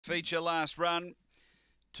Feature last run,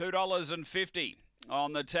 $2.50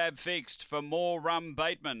 on the tab fixed for More Rum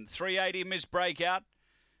Bateman. 380 Miss Breakout.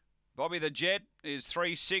 Bobby the Jet is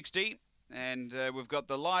 360, and we've got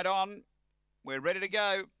the light on. We're ready to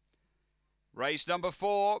go. Race number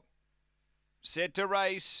 4, set to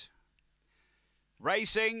race.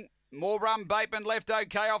 Racing. More Rum Bateman left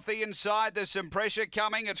okay off the inside. There's some pressure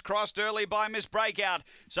coming. It's crossed early by Miss Breakout.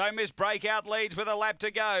 So Miss Breakout leads with a lap to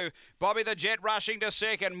go. Bobby the Jet rushing to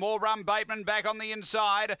second. More Rum Bateman back on the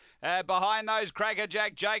inside. Behind those,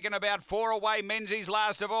 Crackerjack Jake and about 4 away. Menzies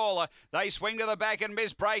last of all. They swing to the back and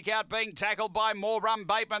Miss Breakout being tackled by More Rum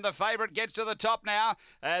Bateman. The favourite gets to the top now.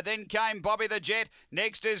 Then came Bobby the Jet.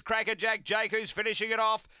 Next is Crackerjack Jake who's finishing it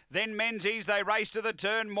off. Then Menzies. They race to the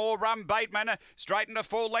turn. More Rum Bateman straight into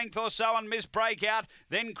full length or so on Miss Breakout.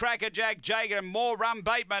 Then Crackerjack Jake and More Rum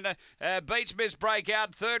Bateman beats Miss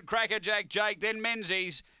Breakout. Third Crackerjack Jake, then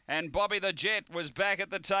Menzies, and Bobby the Jet was back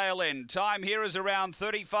at the tail end. Time here is around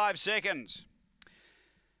 35 seconds.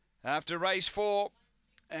 After race 4,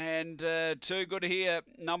 and too good here.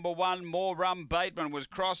 Number 1, More Rum Bateman was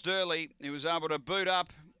crossed early. He was able to boot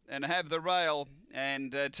up and have the rail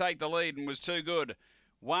and take the lead and was too good.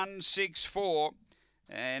 1-6-4.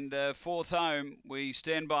 And fourth home, we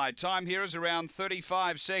stand by. Time here is around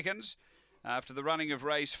 35 seconds after the running of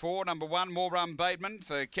race 4. Number 1, More Rum Bateman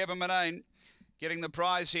for Kevin Manane, getting the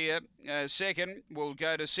prize here. Second will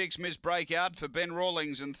go to 6, Miss Breakout for Ben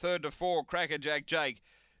Rawlings, and third to 4, Crackerjack Jake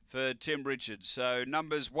for Tim Richards. So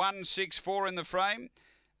numbers 1, 6, 4 in the frame.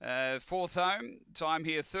 Fourth home, time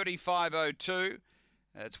here 35.02.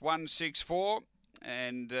 It's 1-6-4,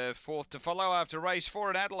 and fourth to follow after race 4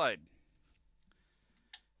 at Adelaide.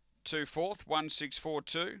 2 fourth,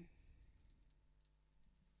 1-6-4-2.